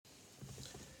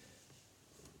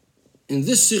In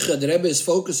this Sikha, the Rebbe is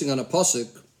focusing on a pasuk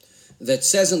that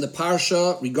says in the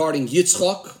Parsha regarding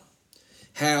Yitzchak,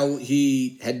 how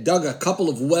he had dug a couple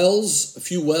of wells, a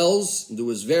few wells, and there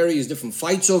was various different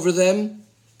fights over them.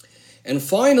 And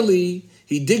finally,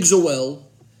 he digs a well,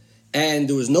 and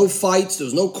there was no fights, there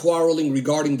was no quarreling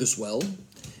regarding this well.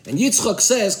 And Yitzchak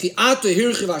says, Ki ata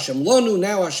hirchiv Hashem lonu,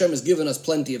 now Hashem has given us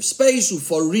plenty of space,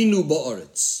 ufarinu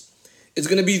ba'aretz. It's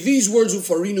going to be these words,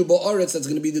 ufarinu ba'aretz, that's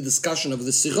going to be the discussion of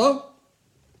the Sikha.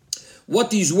 What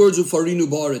these words, ufarinu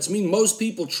ba'aretz, mean. Most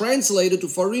people translate it,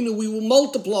 ufarinu, we will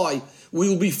multiply, we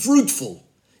will be fruitful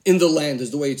in the land,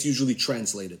 is the way it's usually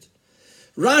translated.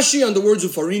 Rashi on the words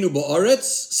ufarinu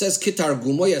ba'aretz says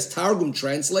kitargumo, as Targum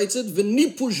translates it,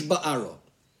 v'nipush ba'ara.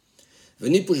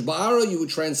 V'nipush ba'ara you would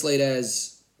translate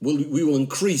as, we will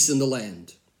increase in the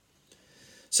land.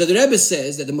 So the Rebbe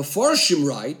says that the Mefarshim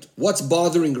write, what's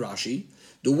bothering Rashi?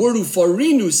 The word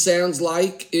ufarinu sounds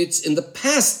like it's in the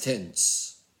past tense.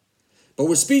 But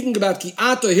we're speaking about ki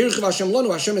ato hirchiv Hashem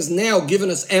lanu. Hashem has now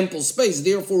given us ample space,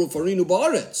 therefore ufarinu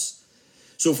ba'aretz.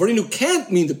 So ufarinu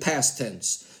can't mean the past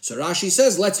tense. So Rashi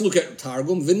says, let's look at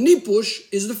Targum. V'nipush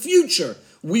is the future.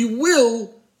 We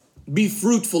will be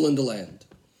fruitful in the land.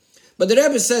 But the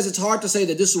Rebbe says it's hard to say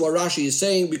that this is what Rashi is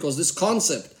saying, because this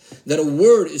concept that a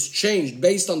word is changed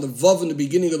based on the vav in the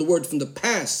beginning of the word from the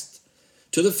past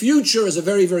to the future is a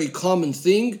very, very common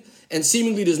thing, and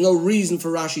seemingly there's no reason for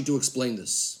Rashi to explain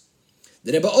this.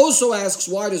 The Rebbe also asks,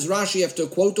 why does Rashi have to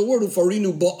quote the word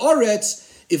ufarinu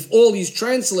ba'aretz if all he's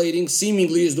translating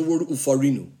seemingly is the word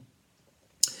ufarinu?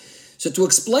 So to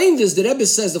explain this, the Rebbe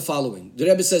says the following. The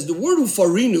Rebbe says the word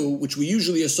ufarinu, which we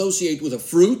usually associate with a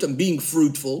fruit and being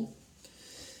fruitful,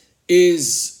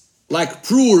 is like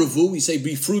pru'uravu, we say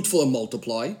be fruitful and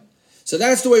multiply. So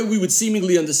that's the way we would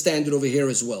seemingly understand it over here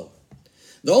as well.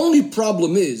 The only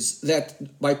problem is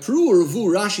that by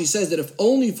pru'uravu, Rashi says that if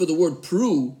only for the word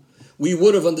pru, we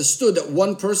would have understood that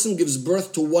one person gives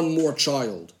birth to one more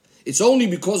child. It's only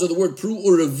because of the word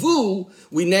pru'uravu,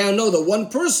 we now know that one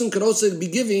person could also be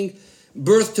giving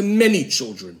birth to many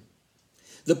children.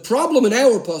 The problem in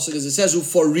our pasuk is it says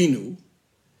ufarinu,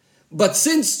 but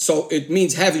so it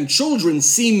means having children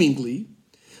seemingly,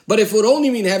 but if it would only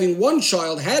mean having one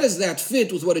child, how does that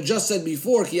fit with what it just said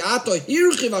before? Ki ata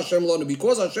hirchiv Hashem lanu,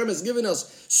 because Hashem has given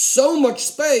us so much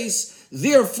space,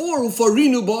 therefore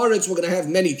ufarinu ba'aretz, we're going to have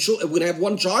many children, we're going to have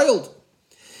one child.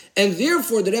 And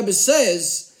therefore the Rebbe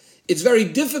says it's very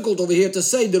difficult over here to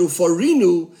say that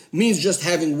ufarinu means just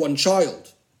having one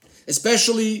child.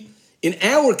 Especially in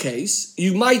our case,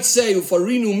 you might say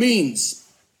ufarinu means,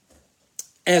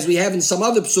 as we have in some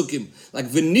other psukim,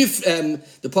 like the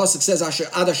pasuk says asher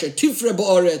ad asher tifre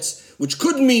ba'aretz, which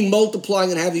could mean multiplying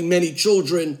and having many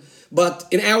children. But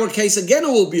in our case, again, it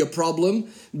will be a problem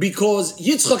because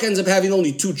Yitzchak ends up having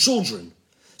only 2 children.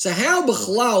 So how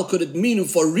b'chlal could it mean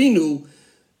ufarinu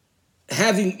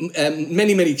having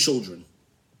many, many children?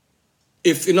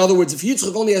 If, in other words, if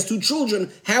Yitzchak only has 2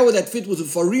 children, how would that fit with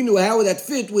ufarinu? How would that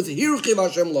fit with hirchiv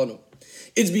Hashem lanu?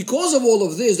 It's because of all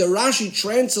of this that Rashi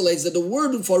translates that the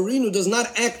word ufarinu does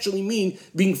not actually mean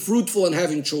being fruitful and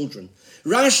having children.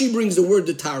 Rashi brings the word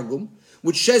the Targum,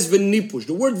 which says v'nipush.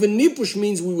 The word v'nipush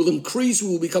means we will increase, we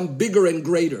will become bigger and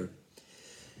greater.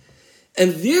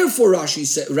 And therefore, Rashi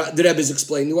said, the Rebbe is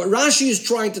explaining, what Rashi is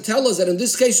trying to tell us that in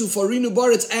this case, ufarinu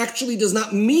ba'aretz actually does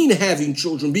not mean having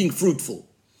children, being fruitful.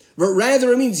 But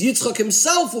rather it means Yitzchak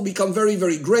himself will become very,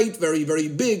 very great, very, very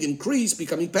big, increase,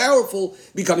 becoming powerful,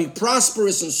 becoming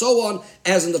prosperous, and so on,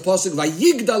 as in the pasuk,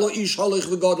 Vayigdalo ish halach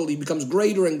v'gadol, he becomes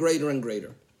greater and greater and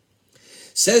greater.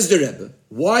 Says the Rebbe,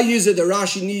 why is it that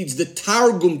Rashi needs the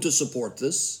Targum to support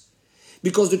this?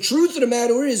 Because the truth of the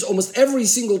matter is, almost every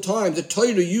single time the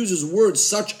Torah uses words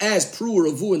such as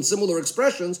pru'uravu and similar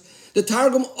expressions, the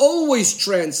Targum always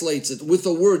translates it with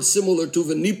a word similar to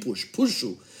v'nipush,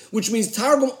 pushu, which means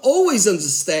Targum always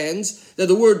understands that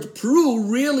the word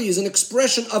pru really is an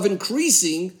expression of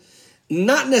increasing,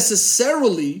 not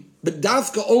necessarily, but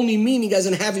dafka only meaning as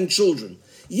in having children.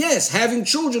 Yes, having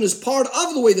children is part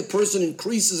of the way the person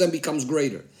increases and becomes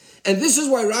greater. And this is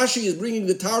why Rashi is bringing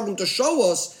the Targum to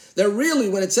show us that really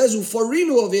when it says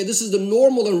ufarinu over here, this is the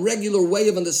normal and regular way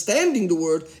of understanding the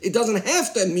word. It doesn't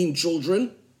have to mean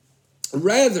children.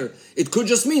 Rather, it could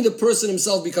just mean the person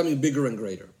himself becoming bigger and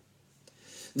greater.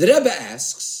 The Rebbe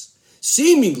asks,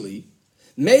 seemingly,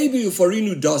 maybe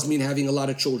ufarinu does mean having a lot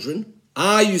of children.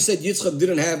 You said Yitzchak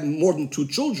didn't have more than 2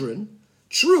 children.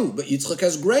 True, but Yitzchak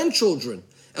has grandchildren.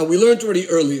 And we learned already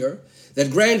earlier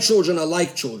that grandchildren are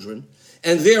like children.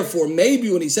 And therefore, maybe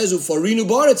when he says ufarinu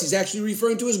ba'aretz, he's actually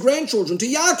referring to his grandchildren, to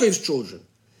Yaakov's children.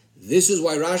 This is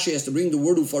why Rashi has to bring the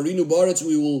word ufarinu ba'aretz,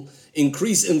 we will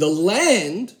increase in the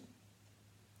land.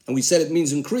 And we said it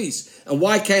means increase. And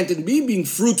why can't it be being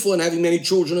fruitful and having many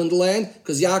children in the land?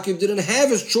 Because Yaakov didn't have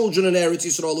his children in Eretz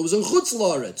Yisrael. It was in Chutz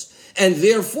La'aretz. And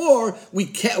therefore,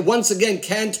 we once again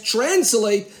can't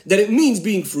translate that it means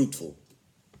being fruitful.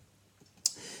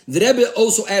 The Rebbe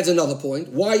also adds another point.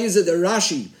 Why is it that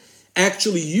Rashi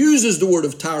actually uses the word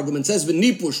of Targum and says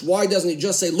V'nipush? Why doesn't he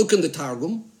just say, look in the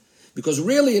Targum? Because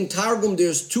really in Targum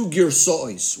there's two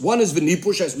girsois. One is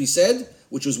V'nipush, as we said,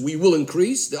 which is we will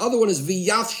increase. The other one is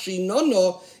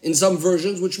V'yafshinano in some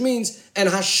versions, which means, and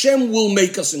Hashem will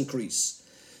make us increase.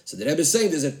 So the Rebbe is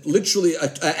saying there's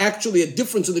actually a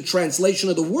difference in the translation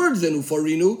of the word then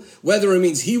ufarinu, whether it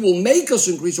means he will make us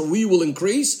increase or we will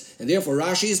increase, and therefore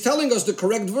Rashi is telling us the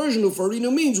correct version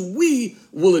ufarinu means we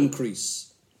will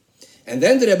increase. And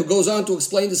then the Rebbe goes on to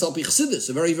explain this al pi Chassidus,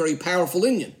 a very, very powerful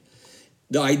inyan.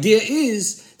 The idea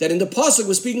is that in the pasuk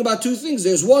we're speaking about two things.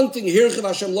 There's one thing, Hirchiv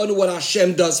Hashem Lanu, what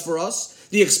Hashem does for us,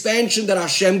 the expansion that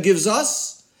Hashem gives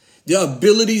us, the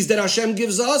abilities that Hashem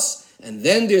gives us, and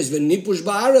then there's V'nipush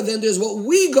Ba'ara, then there's what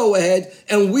we go ahead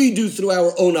and we do through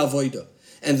our own avodah.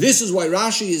 And this is why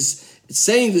Rashi is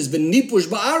saying this V'nipush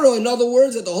Ba'ara. In other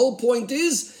words, that the whole point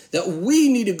is that we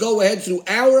need to go ahead through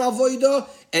our avodah.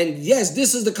 And yes,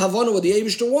 this is the kavanah what the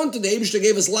Eibishter wanted. The Eibishter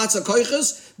gave us lots of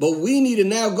koiches, but we need to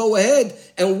now go ahead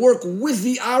and work with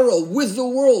the arrow, with the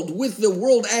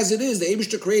world as it is. The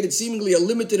Eibishter created seemingly a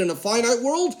limited and a finite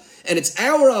world, and it's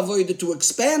our avodah to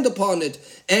expand upon it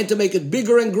and to make it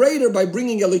bigger and greater by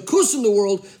bringing elikus in the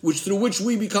world, through which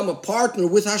we become a partner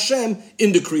with Hashem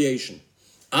in the creation.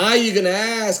 You're going to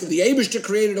ask, if the Eibishter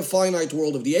created a finite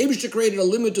world, if the Eibishter created a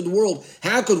limited world,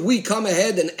 how could we come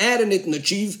ahead and add in it and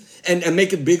achieve and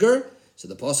make it bigger? So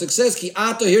the pasuk says, Ki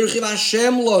ato hirchiv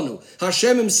Hashem lanu.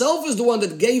 Hashem himself is the one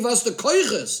that gave us the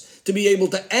koiches to be able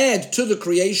to add to the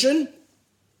creation,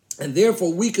 and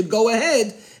therefore we could go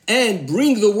ahead and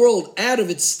bring the world out of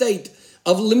its state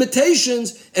of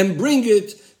limitations and bring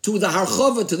it to the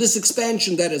harchava, to this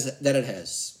expansion that it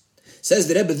has. Says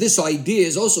the Rebbe, this idea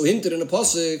is also hinted in the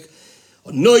pasuk.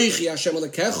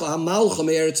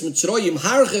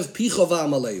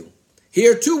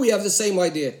 Here too we have the same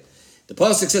idea. The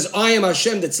pasuk says, I am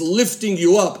Hashem that's lifting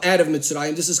you up out of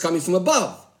Mitzrayim. This is coming from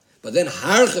above. But then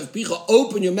harchev picha,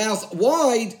 open your mouth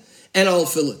wide and I'll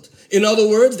fill it. In other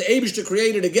words, the Eibishter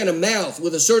created again a mouth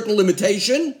with a certain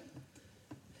limitation.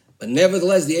 But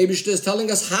nevertheless, the Eibishter is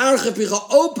telling us, harchev picha,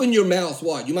 open your mouth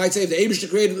wide. You might say, if the Eibishter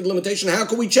created the limitation, how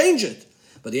can we change it?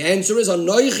 But the answer is,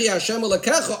 Anoichi Hashem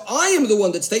Elokecha, I am the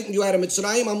one that's taking you out of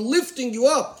Mitzrayim. I'm lifting you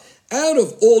up out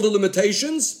of all the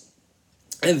limitations.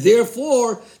 And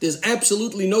therefore, there's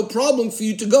absolutely no problem for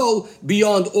you to go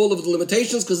beyond all of the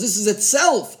limitations, because this is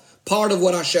itself part of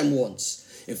what Hashem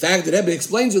wants. In fact, the Rebbe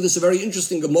explains with this a very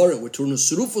interesting Gemara, where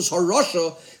Turnus Rufus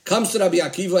HaRasha comes to Rabbi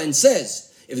Akiva and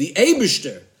says, if the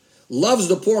Eibishter loves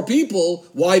the poor people,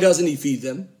 why doesn't he feed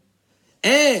them?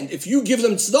 And if you give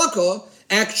them tzedakah,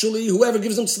 actually, whoever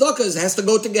gives them tzedakah has to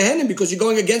go to Gehenna because you're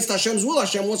going against Hashem's will.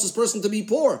 Hashem wants this person to be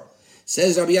poor.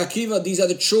 Says Rabbi Akiva, these are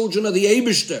the children of the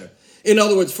Eibishter. In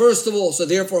other words, first of all, so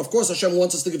therefore, of course, Hashem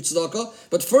wants us to give tzedakah.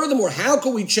 But furthermore, how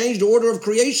can we change the order of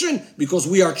creation? Because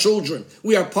we are children.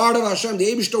 We are part of Hashem.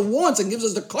 The Eibishter wants and gives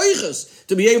us the koiches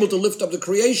to be able to lift up the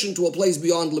creation to a place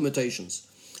beyond limitations.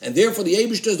 And therefore, the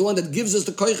Eibishter is the one that gives us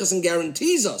the koiches and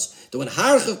guarantees us that when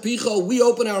harchev picha, we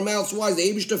open our mouths wide, the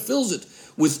Eibishter fills it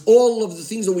with all of the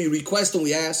things that we request and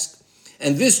we ask.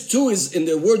 And this too is in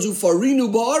the words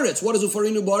ufarinu ba'aretz. What is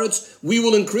ufarinu ba'aretz? We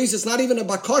will increase. It's not even a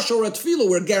bakasha or a tefillah.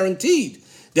 We're guaranteed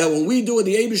that when we do what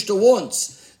the Eibishter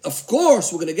wants, of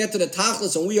course, we're going to get to the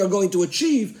tachlis and we are going to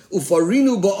achieve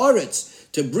ufarinu ba'aretz,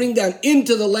 to bring down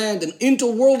into the land and into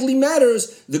worldly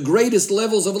matters the greatest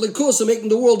levels of elikus, and making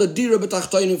the world a dira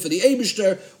b'tachtonim for the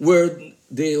Eibishter, where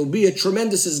there will be a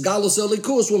tremendous galus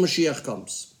elikus when Mashiach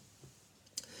comes.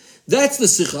 That's the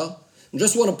Sikha. I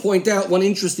just want to point out one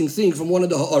interesting thing from one of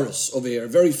the Ha'aras over here, a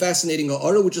very fascinating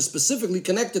Ha'ara, which is specifically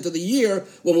connected to the year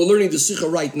when we're learning the Sikha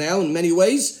right now in many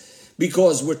ways,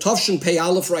 because we're Tavshin Pei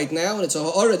Aleph right now, and it's a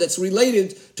Ha'ara that's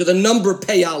related to the number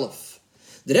Pei Aleph.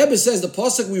 The Rebbe says the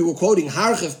pasuk we were quoting,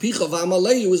 Harchev Picha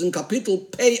V'Amaleyu, is in capital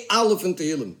Pei Aleph in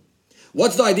Tehillim.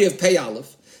 What's the idea of Pei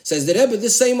Aleph? Says the Rebbe,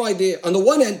 this same idea. On the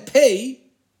one hand, Pei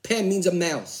means a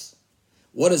mouth.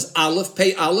 What is Aleph?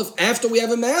 Pei Aleph. After we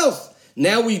have a mouth,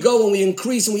 now we go and we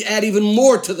increase and we add even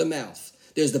more to the mouth.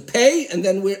 There's the Pei, and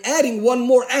then we're adding one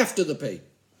more after the Pei.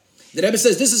 The Rebbe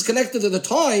says this is connected to the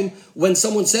time when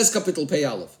someone says capital Pei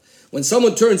Aleph. When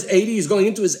someone turns 80, he's going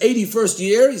into his 81st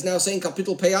year, he's now saying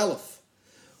capital Pei Aleph.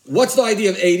 What's the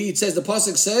idea of 80? It says, the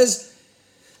pasuk says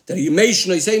that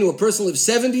a person lives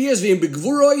 70 years,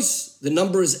 the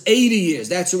number is 80 years.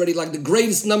 That's already like the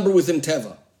greatest number within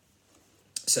Teva.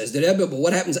 Says the Rebbe, but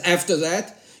what happens after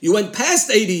that? You went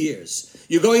past 80 years.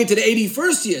 You're going into the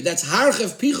 81st year. That's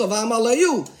Harchev Picha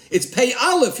V'Amalayu. It's Pei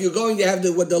Aleph. You're going to have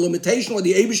the limitation what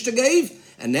the Eibishter gave,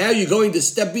 and now you're going to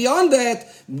step beyond that,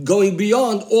 going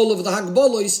beyond all of the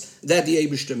Hagbolos that the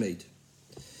Eibishter made.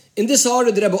 In this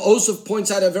order, the Rebbe also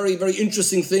points out a very, very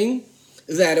interesting thing,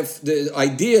 that if the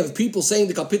idea of people saying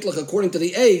the Kapitlach according to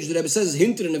the age, the Rebbe says is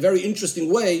hinted in a very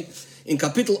interesting way in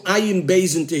Kapitel Ayin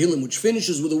Beis in Tehillim, which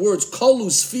finishes with the words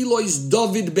Kolus Filois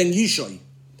David ben Yishai.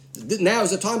 Now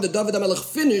is the time that David HaMelech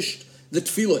finished the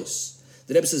Tfilos.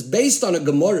 The Rebbe says, based on a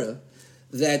Gemara,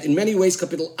 that in many ways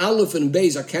Kapitel Aleph and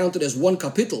Beis are counted as one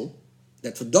Kapitel,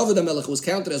 that for David HaMelech was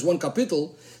counted as one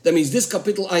Kapitel, that means this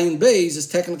Kapitel Ayin Beis is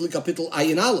technically Kapitel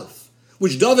Ayin Aleph,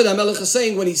 which David HaMelech is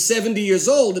saying when he's 70 years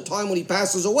old, the time when he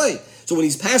passes away. So when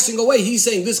he's passing away, he's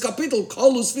saying this Kapitel,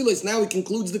 Kolus Filois, now he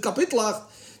concludes the Kapitlach,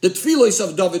 the Tfilos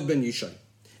of David ben Yishai.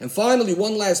 And finally,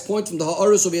 one last point from the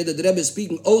Ha'aros over here that the Rebbe is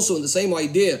speaking also in the same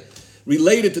idea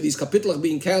related to these Kapitlach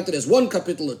being counted as one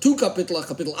Kapitel or two Kapitlach,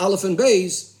 Kapitel Aleph and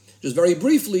Beis. Just very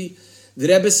briefly,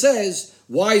 the Rebbe says,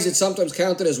 why is it sometimes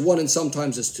counted as one and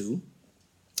sometimes as two?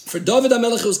 For David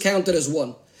HaMelech it was counted as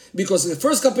one, because the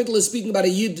first Kapitel is speaking about a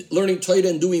Yid learning Torah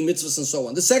and doing mitzvahs and so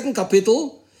on. The second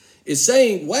Kapitel is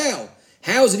saying, wow,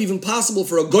 how is it even possible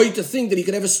for a Goy to think that he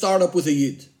could ever start up with a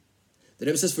Yid? The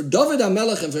Rebbe says, for David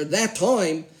HaMelech and for that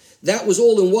time, that was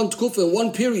all in one tkufa, in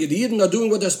one period. The Yidden are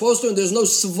doing what they're supposed to, and there's no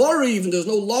svara even, there's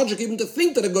no logic even to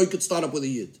think that a Goy could start up with a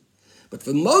Yid. But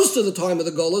for most of the time of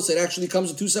the Golus, it actually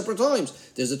comes at two separate times.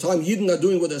 There's a time Yidden are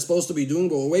doing what they're supposed to be doing,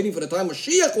 but we're waiting for the time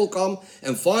Mashiach will come,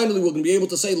 and finally we're going to be able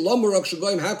to say, Lomarak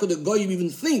Shagoyim, how could a Goy even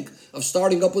think of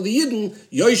starting up with the Yidden?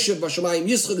 Yoshev Bashamayim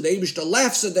Yischak, the Eibishter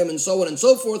laughs at them, and so on and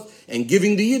so forth, and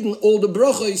giving the Yidden all the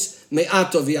brachos,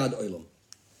 me'ata v'yad olam.